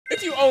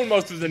own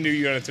most of the new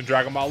units in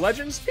Dragon Ball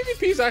Legends,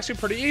 PvP is actually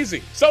pretty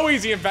easy. So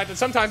easy, in fact, that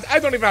sometimes I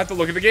don't even have to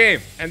look at the game.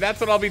 And that's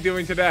what I'll be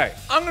doing today.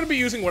 I'm going to be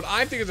using what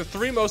I think is the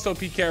 3 most OP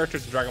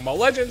characters in Dragon Ball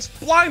Legends,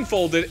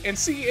 Blindfolded, and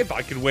see if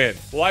I can win.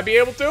 Will I be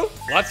able to?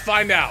 Let's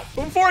find out.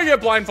 But before I get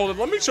Blindfolded,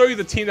 let me show you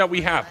the team that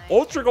we have.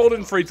 Ultra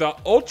Golden Frieza,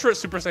 Ultra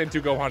Super Saiyan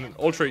 2 Gohan, and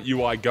Ultra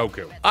UI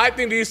Goku. I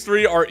think these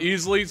 3 are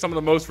easily some of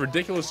the most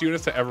ridiculous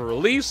units to ever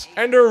release,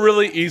 and they're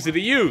really easy to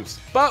use.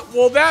 But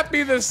will that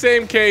be the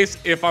same case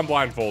if I'm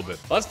blindfolded?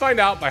 Let's find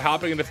out by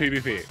hopping into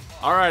PvP.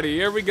 Alrighty,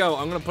 here we go.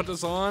 I'm gonna put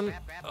this on.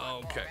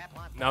 Okay.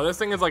 Now this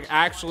thing is like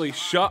actually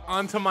shut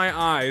onto my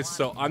eyes,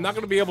 so I'm not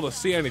gonna be able to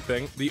see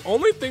anything. The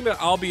only thing that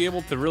I'll be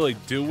able to really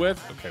do with,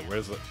 okay,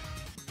 where's it?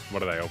 What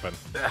did I open?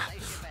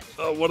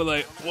 Oh, what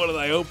did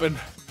I open?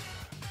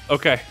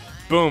 Okay,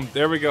 boom,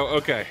 there we go,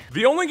 okay.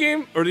 The only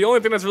thing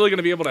that's really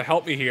gonna be able to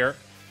help me here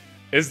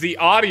is the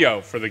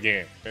audio for the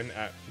game. And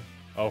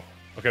oh,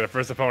 okay, the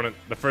first opponent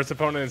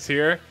is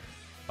here.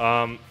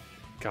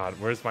 God,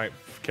 where's my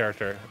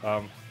character?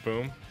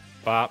 Boom,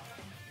 bop.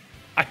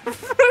 I'm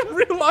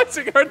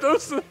realizing, are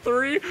those the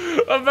 3?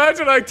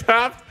 Imagine I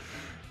tapped.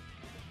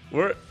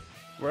 Where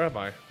am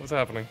I? What's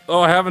happening?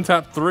 Oh, I haven't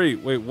tapped 3.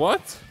 Wait,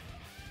 what?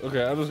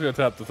 Okay, I'm just gonna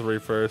tap the 3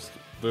 first.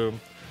 Boom.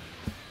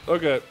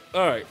 Okay,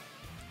 all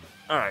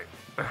right.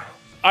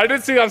 I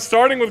did see I'm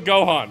starting with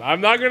Gohan.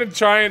 I'm gonna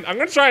try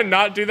and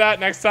not do that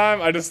next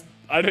time. I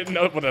didn't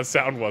know what that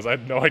sound was. I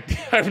had no idea.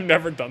 I've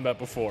never done that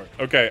before.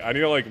 Okay, I need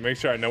to like make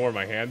sure I know where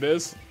my hand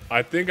is.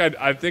 I think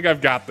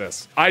I've got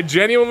this. I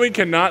genuinely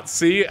cannot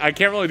see. I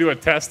can't really do a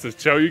test to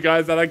show you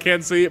guys that I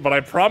can't see, but I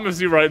promise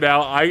you right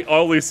now, I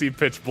only see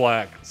pitch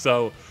black.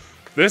 So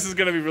this is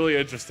gonna be really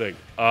interesting.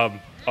 Oh,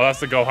 that's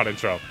the Gohan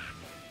intro.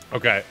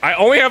 Okay, I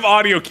only have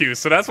audio cues,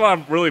 so that's what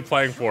I'm really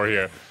playing for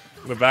here.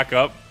 I'm gonna back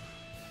up.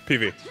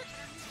 PV.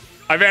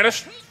 I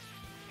vanished.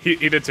 He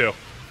did too.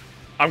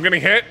 I'm gonna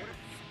hit.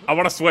 I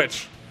want to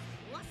switch.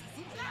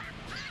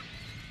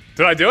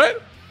 Did I do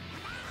it?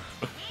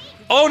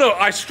 Oh no,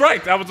 I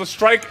strike. That was the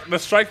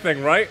strike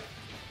thing, right?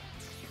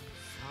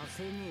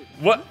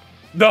 What?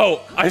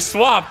 No, I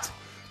swapped.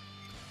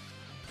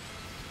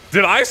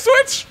 Did I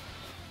switch?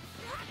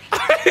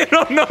 I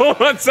don't know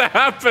what's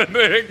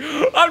happening.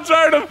 I'm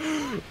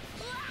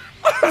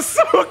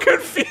so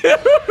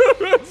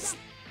confused.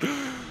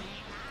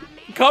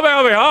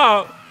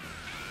 Kamehameha.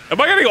 Am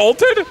I getting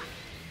ulted?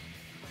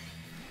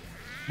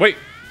 Wait.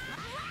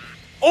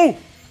 Oh!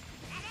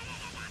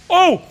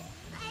 Oh!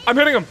 I'm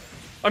hitting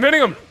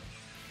him.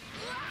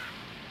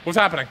 What's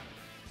happening?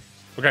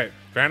 Okay,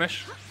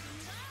 vanish.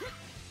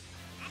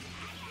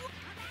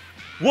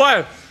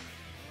 What?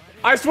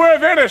 I swear I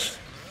vanished.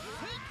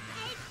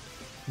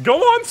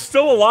 Gohan's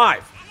still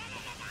alive.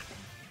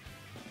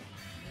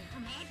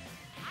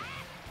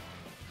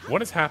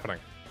 What is happening?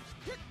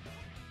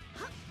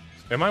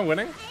 Am I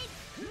winning?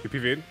 You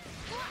PV'd?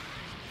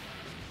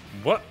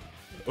 What?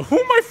 Who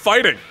am I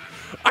fighting?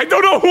 I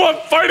don't know who I'm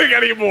fighting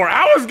anymore.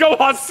 How is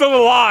Gohan still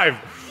alive?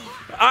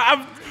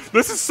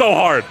 This is so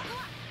hard.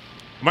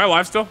 Am I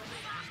alive still?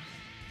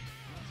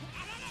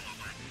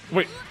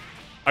 Wait,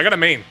 I got a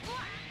main.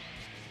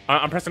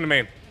 I'm pressing the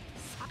main.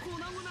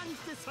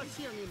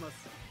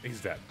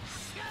 He's dead.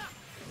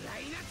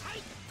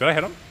 Did I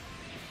hit him?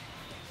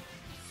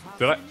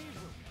 Did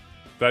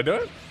I do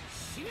it?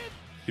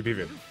 He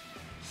PV'd.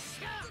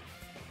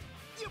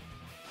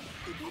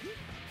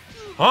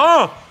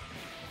 Huh?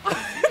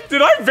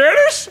 Did I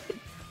vanish?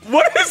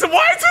 Why is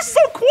this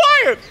so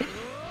quiet?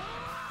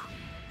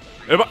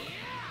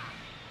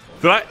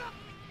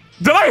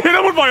 Did I hit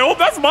him with my ult?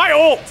 That's my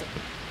ult.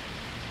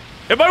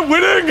 Am I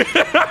winning?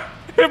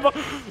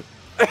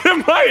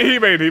 He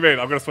made.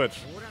 I'm gonna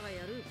switch.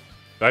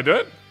 Did I do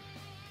it?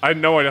 I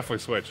know I definitely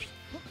switched.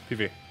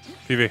 PV.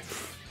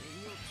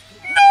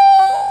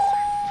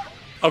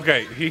 No!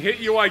 Okay, he hit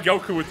UI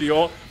Goku with the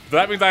ult. So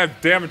that means I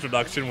have damage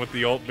reduction with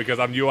the ult because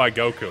I'm UI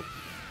Goku.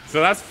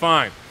 So that's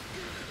fine.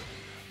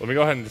 Let me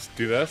go ahead and just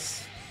do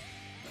this.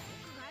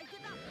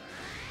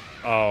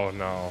 Oh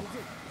no.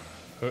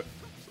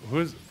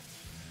 Who's?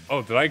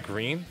 Oh, did I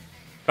green?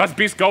 That's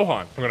Beast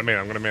Gohan. I'm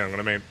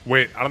gonna main.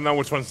 Wait, I don't know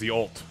which one's the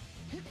ult.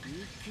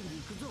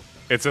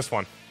 It's this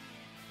one.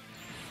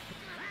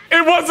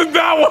 It wasn't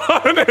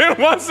that one! It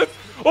wasn't.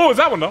 Oh, it's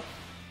that one though.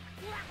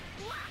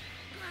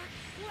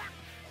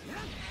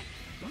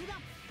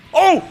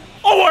 Oh!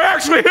 Oh, I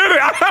actually hit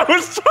it! I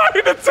was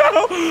trying to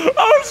tell!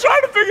 I was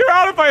trying to figure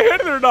out if I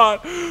hit it or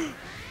not.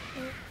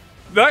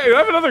 Did I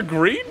have another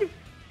green?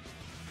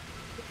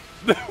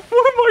 What am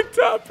I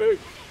tapping?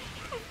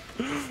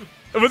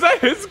 Was that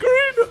his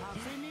green?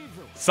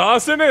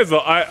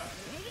 Saseneza.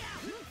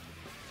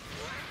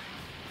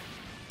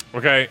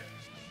 Okay.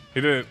 He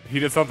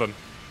did something.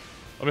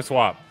 Let me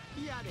swap.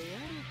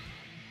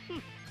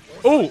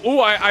 Ooh, did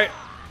I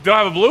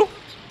have a blue?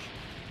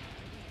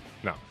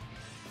 No.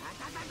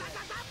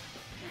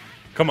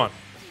 Come on.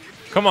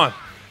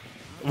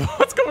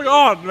 What's going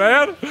on,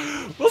 man?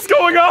 What's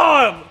going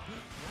on?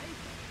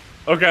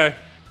 Okay.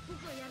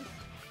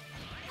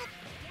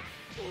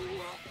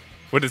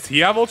 Wait, does he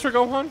have Ultra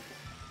Gohan?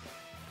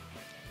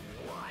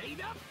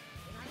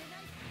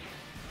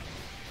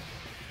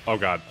 Oh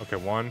god. Okay,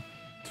 1,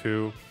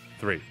 2,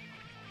 3.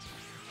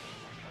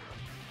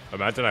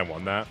 Imagine I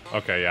won that.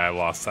 Okay, yeah, I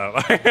lost that.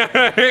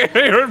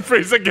 You heard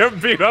Frieza get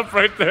beat up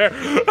right there.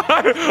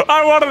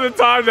 I wanted to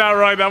time that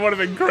right. That would have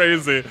been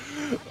crazy.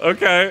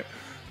 Okay.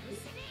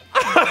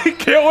 I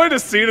can't wait to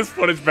see this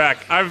footage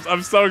back.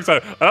 I'm so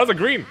excited. Oh, that was a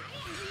green.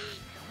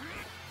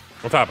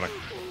 What's happening?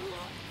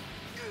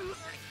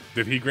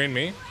 Did he green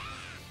me?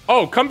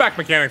 Oh, comeback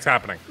mechanics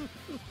happening.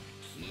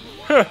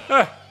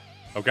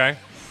 Okay.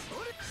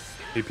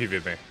 He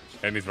PV'd me.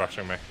 And he's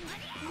rushing me.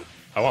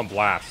 I want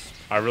blast.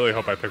 I really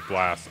hope I pick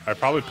blast. I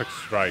probably pick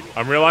strike.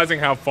 I'm realizing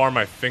how far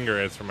my finger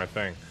is from my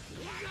thing.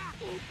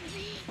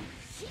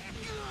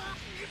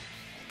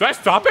 Did I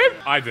stop it?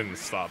 I didn't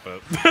stop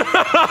it.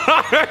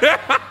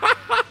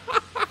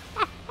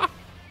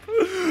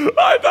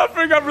 I thought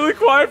I got really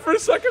quiet for a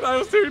second. I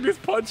was doing these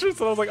punches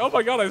and I was like, oh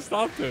my god, I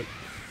stopped it.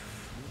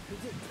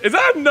 Is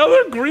that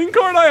another green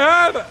card I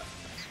had?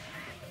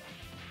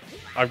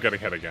 I'm getting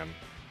hit again.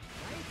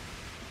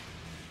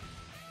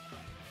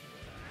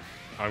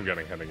 I'm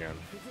getting hit again.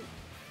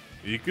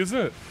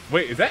 Ikuza.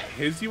 Wait, is that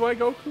his UI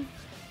Goku?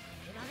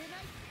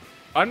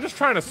 I'm just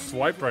trying to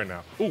swipe right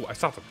now. Ooh, I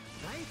stopped him.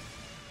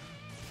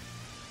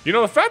 You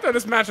know, the fact that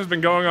this match has been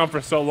going on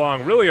for so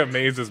long really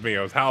amazes me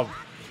of how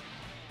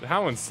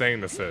insane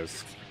this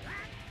is.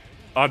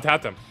 Oh, I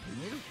tapped him.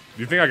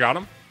 Do you think I got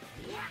him?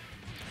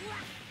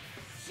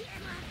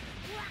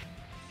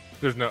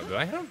 There's no... Did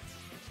I hit him?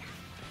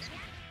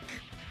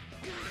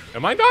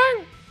 Am I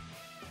dying?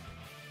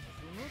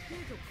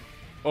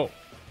 Oh.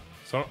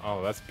 So,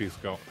 oh, that's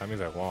Beast Go. That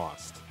means I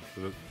lost.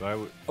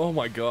 Oh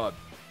my god.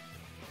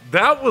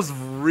 That was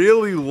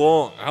really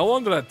long. How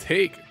long did that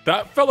take?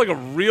 That felt like a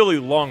really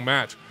long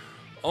match.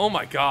 Oh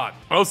my god.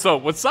 Also,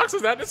 what sucks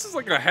is that this is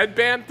like a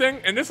headband thing,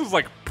 and this is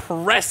like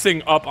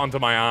pressing up onto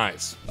my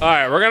eyes. All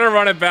right, we're gonna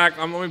run it back.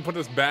 Let me put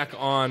this back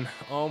on.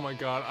 Oh my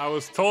god. I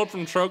was told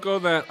from Choco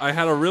that I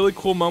had a really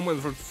cool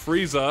moment with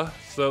Frieza,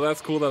 so that's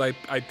cool that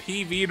I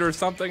PV'd or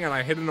something and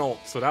I hit an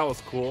ult, so that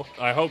was cool.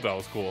 I hope that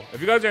was cool.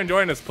 If you guys are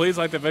enjoying this, please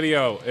like the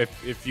video.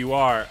 If you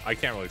are, I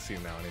can't really see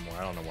now anymore.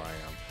 I don't know where I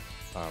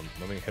am.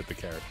 Let me hit the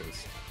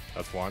characters.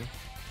 That's one.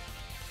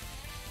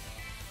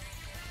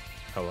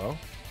 Hello?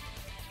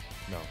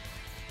 No.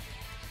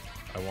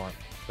 I want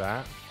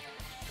that,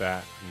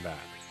 that, and that.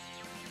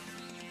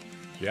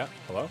 Yeah,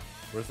 hello?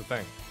 Where's the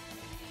thing?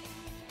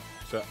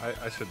 So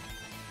I should...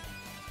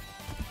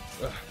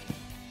 Ugh.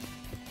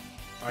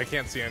 I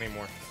can't see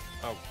anymore.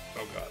 Oh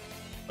god.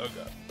 Oh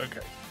god.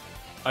 Okay.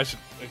 I should...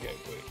 Okay,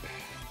 wait.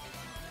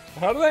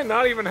 How did I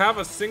not even have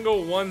a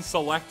single one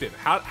selected?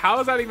 How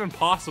is that even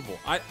possible?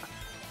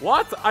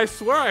 What? I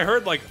swear I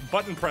heard like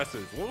button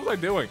presses. What was I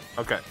doing?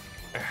 Okay.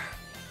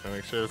 Let me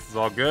make sure this is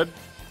all good.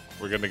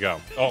 We're good to go.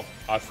 Oh,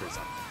 that's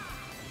Frieza.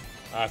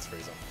 That's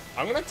Frieza.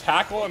 I'm gonna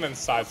tackle and then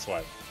side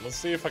swipe. Let's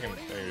see if I can do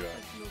that.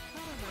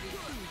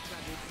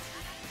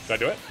 Did I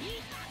do it?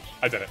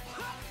 I did it.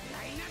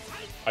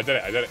 I did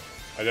it. I did it.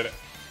 I did it.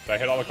 Did I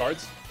hit all the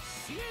cards?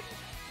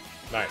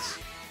 Nice.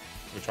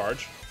 Let me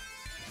charge.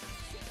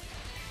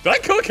 Did I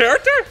kill a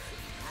character?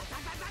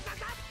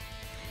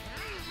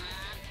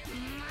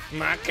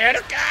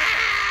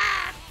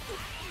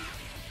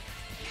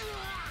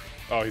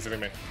 Oh, he's hitting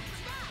me.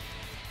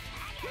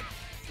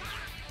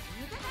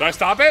 Did I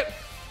stop it?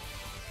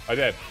 I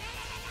did.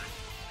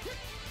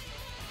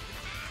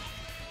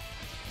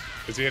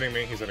 Is he hitting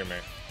me? He's hitting me.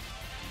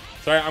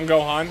 Sorry, I'm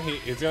Gohan.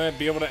 He's gonna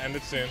be able to end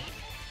it soon.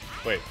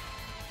 Wait.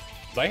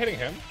 Was I hitting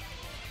him?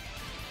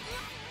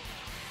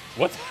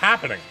 What's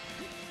happening?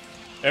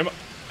 Oh,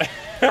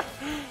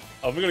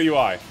 let me go to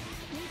UI.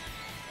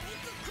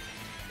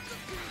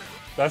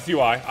 That's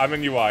UI. I'm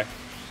in UI.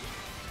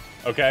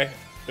 Okay.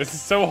 This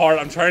is so hard.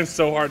 I'm trying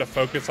so hard to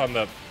focus on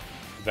the...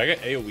 Did I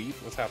get AoE?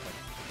 What's happening?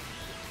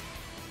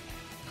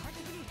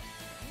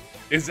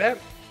 Is that...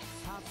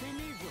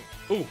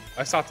 Ooh,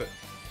 I stopped it.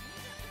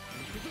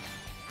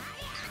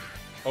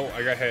 Oh,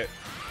 I got hit.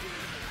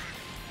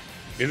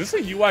 Is this a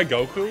UI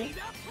Goku?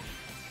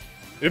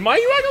 Did my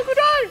UI Goku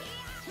die?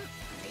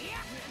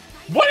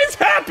 What is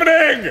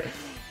happening?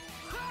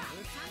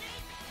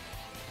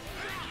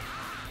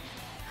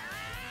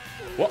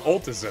 What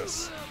ult is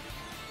this?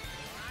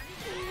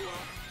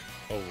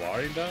 Oh,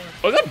 Raiyuden?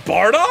 Oh, is that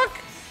Bardock?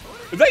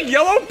 Is that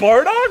yellow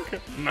Bardock?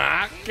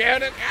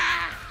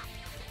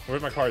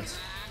 Where's my cards?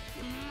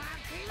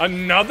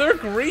 Another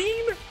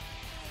green?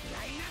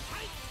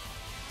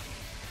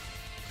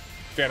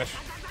 Vanish.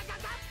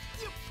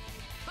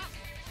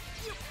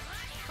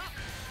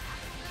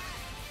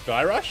 Did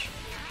I rush?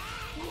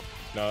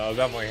 No, that was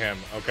definitely him.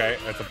 Okay,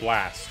 it's a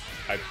blast.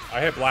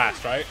 I hit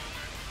blast, right?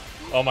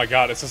 Oh my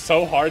god, this is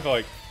so hard to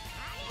like...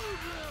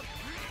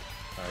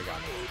 Oh, I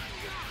got me.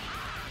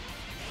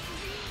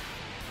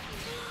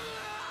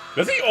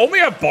 Does he only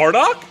have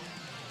Bardock?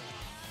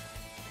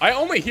 I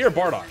only hear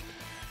Bardock.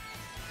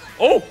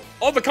 Oh!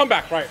 Oh, the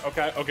comeback! Right,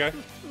 okay, okay.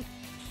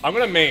 I'm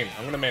gonna main.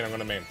 I'm gonna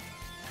main.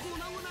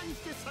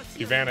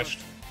 He vanished.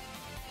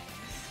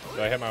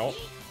 Did I hit my ult?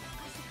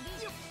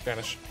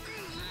 Vanish.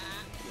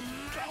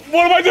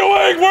 What am I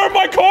doing? Where are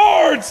my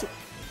cards?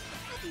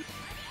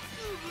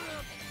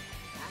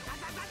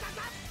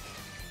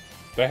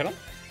 Did I hit him?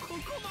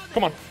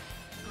 Come on.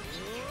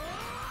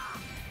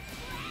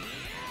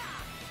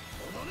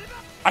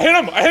 I hit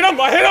him! I hit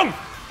him! I hit him!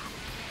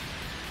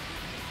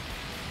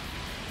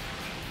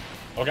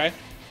 Okay.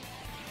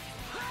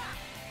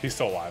 He's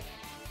still alive.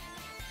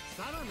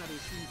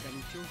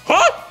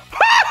 Huh?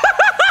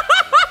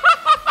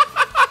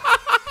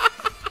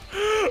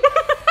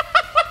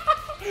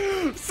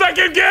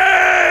 Second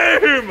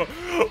game!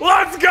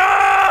 Let's go!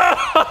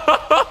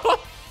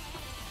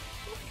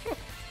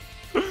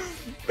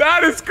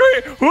 That is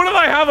great. Who did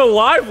I have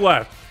alive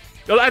left?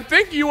 I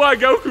think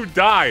Goku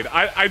died.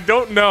 I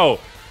don't know.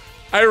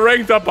 I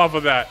ranked up off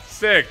of that.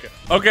 Sick.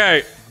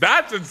 Okay,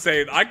 that's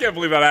insane. I can't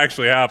believe that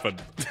actually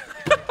happened.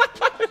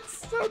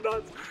 It's so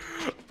nuts.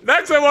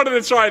 Next, I wanted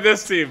to try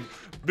this team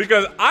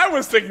because I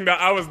was thinking that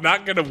I was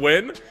not gonna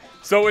win.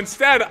 So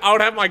instead, I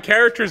would have my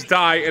characters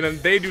die and then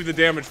they do the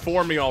damage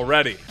for me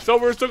already. So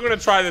we're still gonna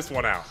try this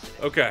one out.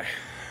 Okay.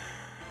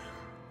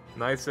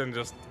 Nice and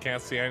just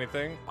can't see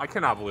anything. I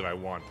cannot believe I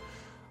won.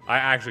 I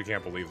actually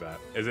can't believe that.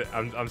 Is it?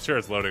 I'm sure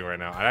it's loading right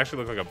now. It actually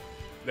looks like a.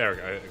 There we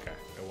go. Okay,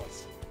 it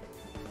was.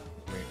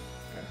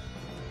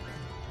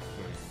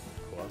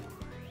 Pull up.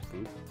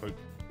 Boop.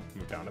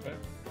 Move down a bit.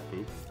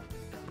 Boop.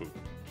 Boop.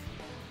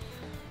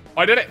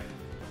 Oh, I did it.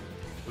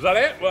 Was that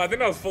it? Well, I think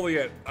that was fully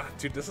it.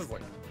 Dude, this is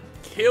like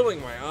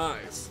killing my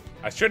eyes.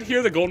 I should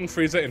hear the Golden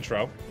Frieza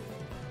intro.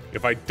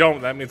 If I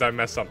don't, that means I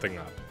messed something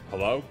up.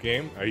 Hello,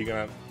 game? Are you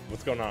gonna?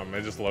 What's going on? Am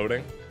I just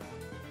loading?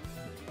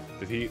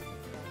 Did he?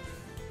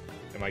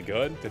 Am I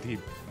good? Did he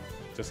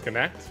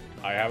disconnect?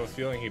 I have a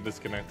feeling he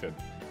disconnected.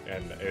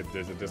 And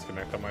there's a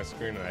disconnect on my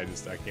screen and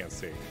I can't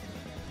see.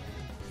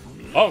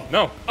 Oh,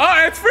 no.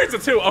 Oh, it's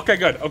Frieza too. Okay,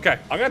 good. Okay.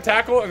 I'm gonna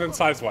tackle and then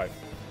sideswipe.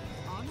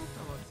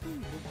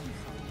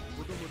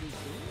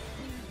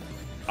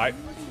 I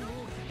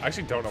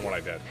actually don't know what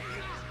I did.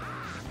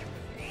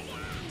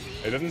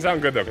 It doesn't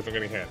sound good though because I'm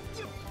getting hit.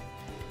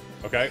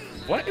 Okay.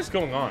 What is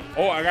going on?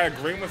 Oh, I got a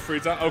green with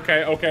Frieza.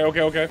 Okay.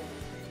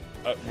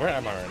 Where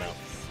am I right now?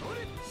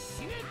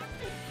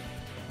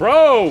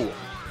 Bro!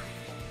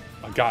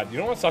 Oh god, you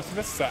know what sucks with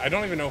this? I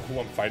don't even know who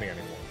I'm fighting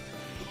anymore.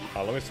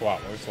 Let me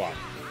swap.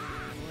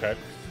 Okay.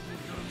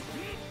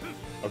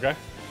 Okay.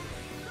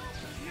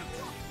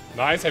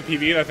 Nice, I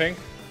PV'd, I think.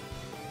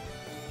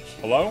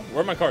 Hello?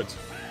 Where are my cards?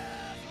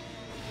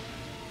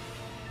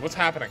 What's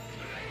happening?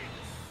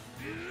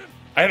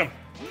 I hit him.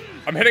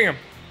 I'm hitting him.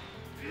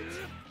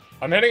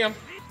 I'm hitting him.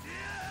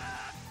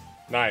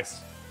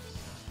 Nice.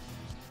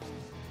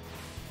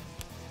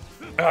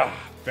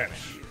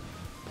 Vanish.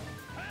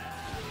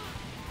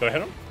 Did I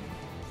hit him?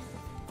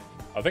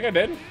 I think I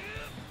did.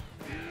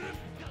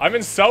 I'm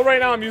in cell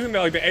right now. I'm using the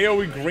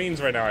AoE greens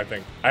right now, I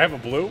think. I have a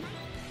blue.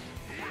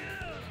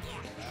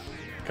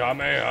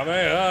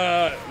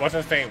 Kamehameha. Watch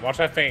that faint. Watch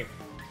that faint.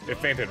 It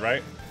fainted,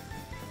 right?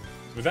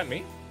 Was that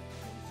me?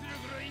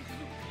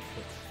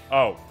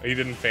 Oh, he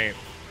didn't faint.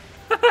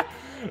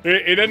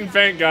 He didn't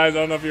faint, guys. I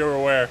don't know if you were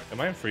aware. Am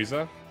I in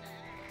Frieza?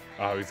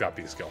 Oh, he's got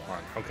Beast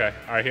Gohan. Okay.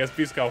 All right, he has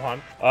Beast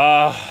Gohan.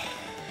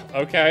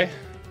 Okay.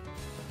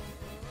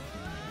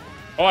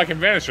 Oh, I can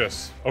vanish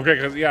this. Okay,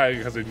 because we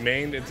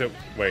mained into.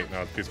 Wait,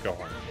 no, it's Beast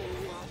Gohan.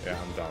 Yeah,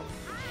 I'm dumb.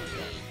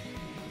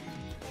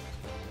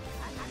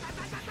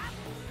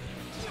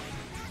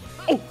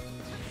 Oh!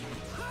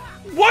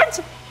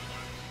 What?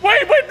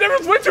 Wait, there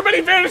was way too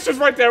many vanishes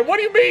right there. What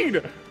do you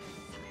mean?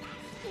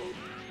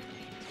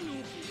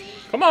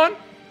 Come on.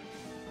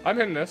 I'm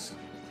hitting this.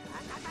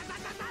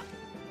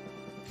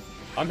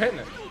 I'm hitting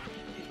it.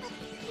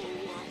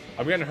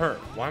 I'm getting hurt.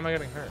 Why am I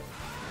getting hurt?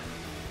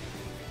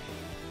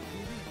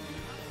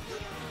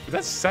 Is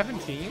that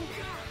 17?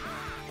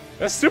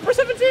 That's Super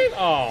 17?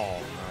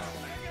 Oh,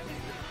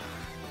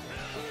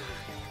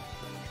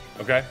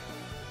 no. Okay.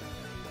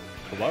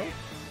 Hello?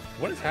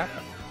 What is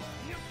happening?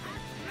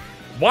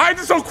 Why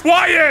is it so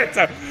quiet?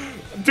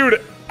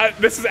 Dude,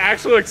 this is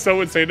actually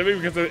so insane to me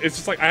because it's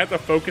just I have to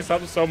focus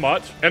up so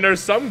much. And there's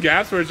some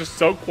gaps where it's just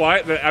so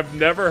quiet that I've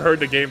never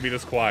heard the game be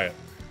this quiet.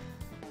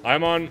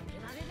 I'm on...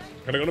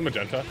 Can I go to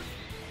magenta?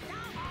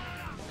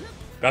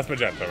 That's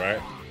magenta,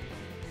 right?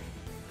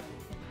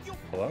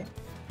 Hello?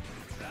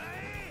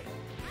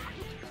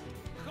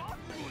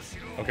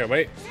 Okay,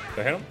 wait. Did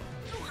I hit him?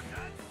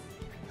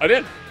 I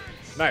did!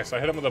 Nice, I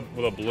hit him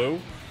with a blue,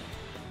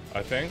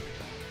 I think.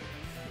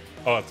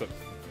 Oh, that's a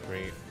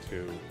 3,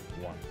 2,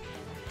 1.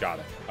 Got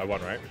it. I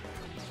won, right?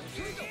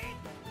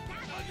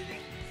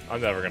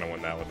 I'm never gonna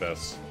win that with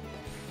this.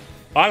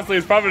 Honestly,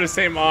 it's probably the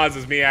same odds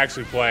as me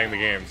actually playing the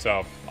game,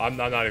 so I'm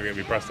not even gonna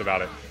be pressed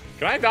about it.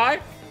 Can I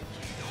die?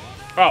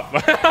 Oh,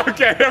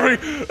 okay,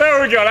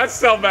 there we go. That's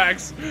Cell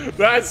Max.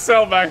 That's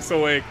Cell Max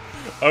awake.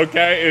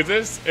 Okay, is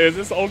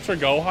this Ultra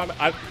Gohan?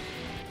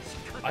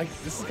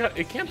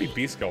 It can't be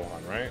Beast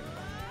Gohan, right?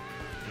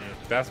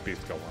 That's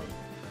Beast Gohan.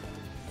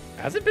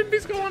 Has it been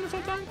Beast Gohan this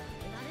whole time?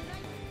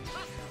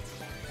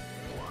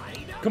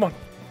 Come on.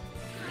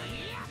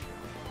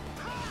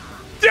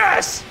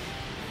 Yes!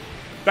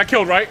 That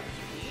killed, right?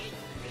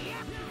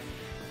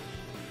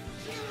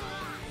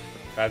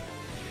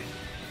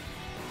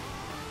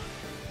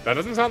 That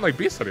doesn't sound like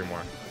Beast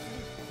anymore.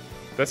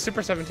 That's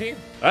Super 17.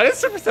 That is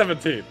Super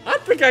 17. I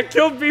think I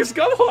killed Beast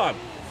Gohan.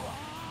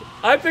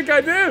 I think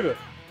I did.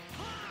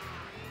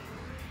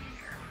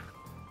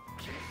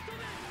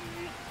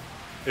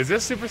 Is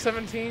this Super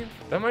 17?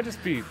 That might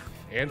just be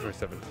Android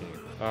 17.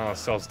 Oh,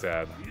 Cell's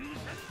dead.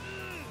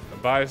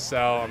 Bye,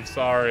 Cell. I'm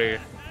sorry.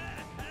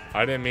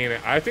 I didn't mean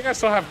it. I think I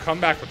still have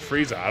comeback with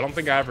Frieza. I don't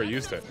think I ever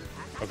used it.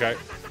 Okay.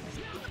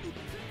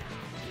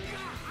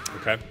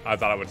 Okay. I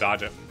thought I would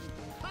dodge it.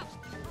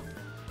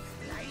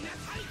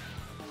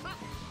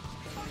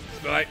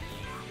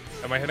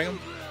 Am I hitting him?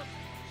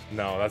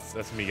 No,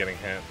 that's me getting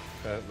hit.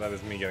 That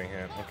is me getting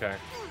hit. Okay.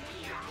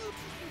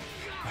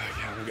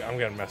 Yeah, I'm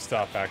getting messed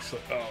up,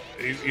 actually. Oh,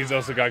 he's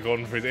also got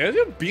Golden Frieza. Is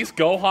it Beast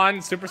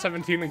Gohan, Super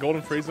 17, and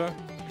Golden Frieza?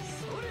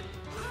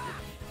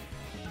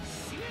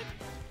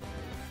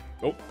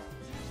 Oh.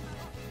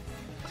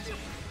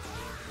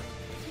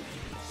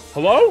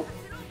 Hello?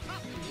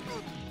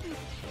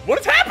 What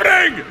is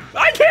happening?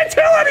 I can't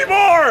tell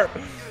anymore!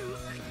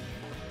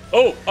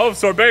 Oh,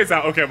 Sorbet's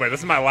out. Okay, wait, this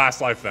is my last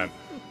life then.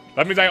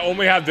 That means I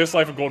only have this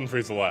life of Golden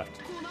Frieza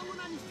left.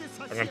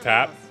 I'm gonna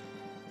tap.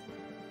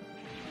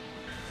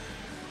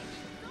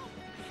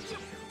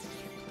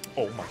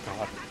 Oh my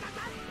god.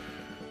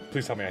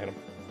 Please tell me I hit him.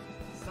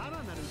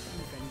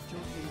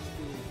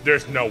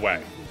 There's no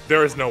way.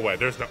 There is no way.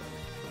 There's no...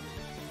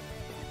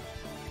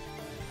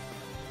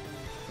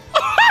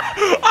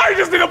 I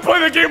just need to play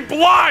the game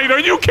blind! Are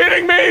you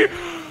kidding me?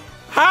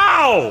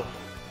 How?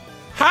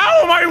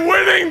 How am I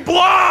winning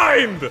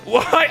blind?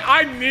 Well,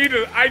 I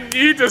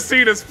need to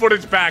see this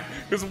footage back,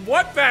 because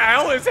what the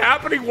hell is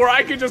happening where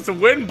I can just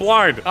win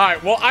blind? All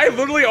right, well, I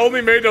literally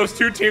only made those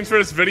 2 teams for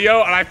this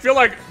video, and I feel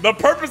like the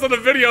purpose of the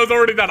video is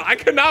already done. I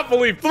cannot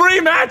believe 3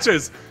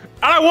 matches,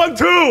 and I won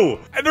 2,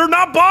 and they're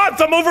not bots.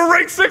 I'm over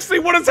rank 60.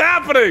 What is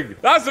happening?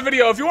 That's the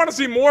video. If you want to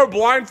see more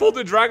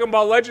blindfolded Dragon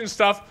Ball Legends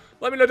stuff,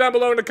 let me know down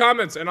below in the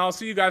comments, and I'll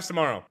see you guys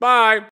tomorrow. Bye.